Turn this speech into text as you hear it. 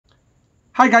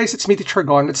Hi guys, it's me Teacher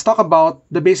Gon. Let's talk about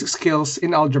the basic skills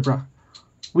in algebra.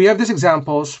 We have these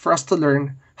examples for us to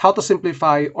learn how to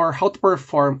simplify or how to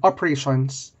perform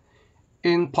operations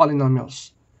in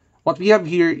polynomials. What we have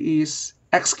here is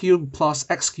x cubed plus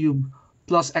x cubed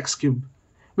plus x cubed.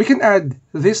 We can add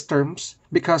these terms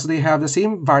because they have the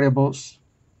same variables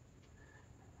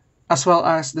as well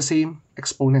as the same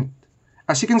exponent.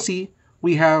 As you can see,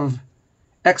 we have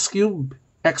x cubed,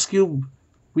 x cubed.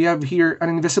 We have here an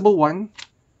invisible one,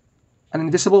 an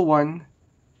invisible one,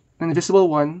 an invisible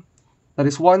one. That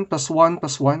is 1 plus 1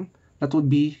 plus 1. That would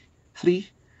be 3.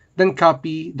 Then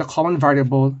copy the common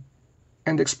variable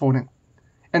and the exponent.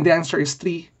 And the answer is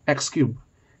 3x cubed.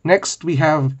 Next, we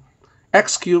have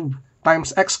x cubed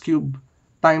times x cubed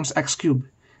times x cubed.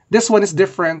 This one is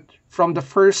different from the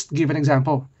first given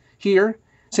example. Here,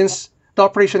 since the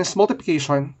operation is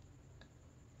multiplication,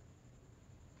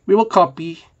 we will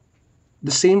copy the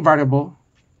same variable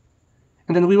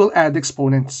and then we will add the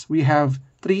exponents. We have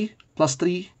 3 plus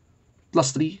 3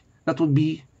 plus 3, that would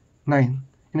be 9.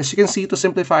 And as you can see, to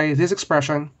simplify this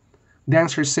expression, the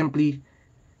answer is simply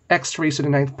x raised to the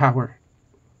 9th power.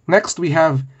 Next, we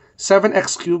have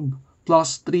 7x cubed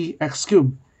plus 3x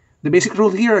cubed. The basic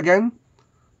rule here again,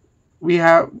 we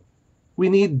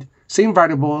need same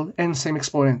variable and same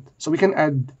exponent. So we can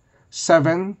add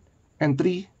 7 and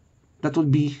 3, that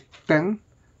would be 10,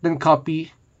 then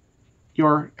copy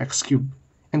your x cubed.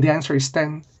 And the answer is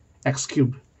 10x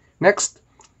cubed. Next,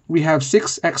 we have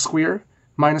 6x squared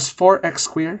minus 4x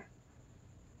squared.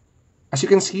 As you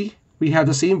can see, we have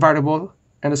the same variable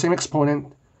and the same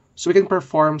exponent, so we can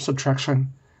perform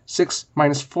subtraction. 6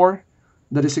 minus 4,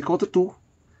 that is equal to 2.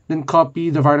 Then copy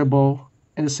the variable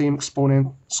and the same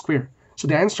exponent square. So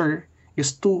the answer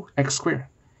is 2x squared.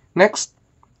 Next,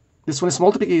 this one is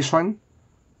multiplication.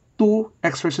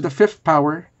 2x raised to the 5th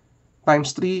power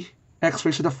times 3x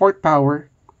raised to the 4th power.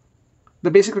 The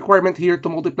basic requirement here to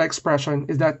multiply expression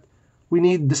is that we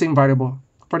need the same variable.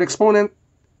 For the exponent,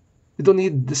 we don't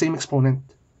need the same exponent.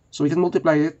 So we can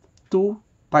multiply it. 2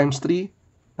 times 3,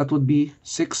 that would be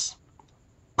 6.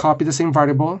 Copy the same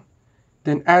variable.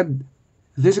 Then add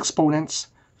these exponents.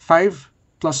 5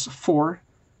 plus 4,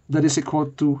 that is equal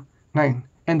to 9.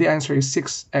 And the answer is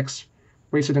 6x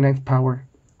raised to the 9th power.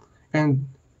 And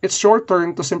it's your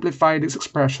turn to simplify this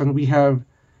expression. We have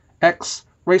x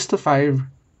raised to 5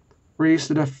 raised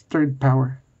to the 3rd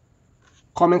power.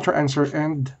 Comment your answer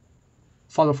and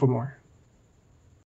follow for more.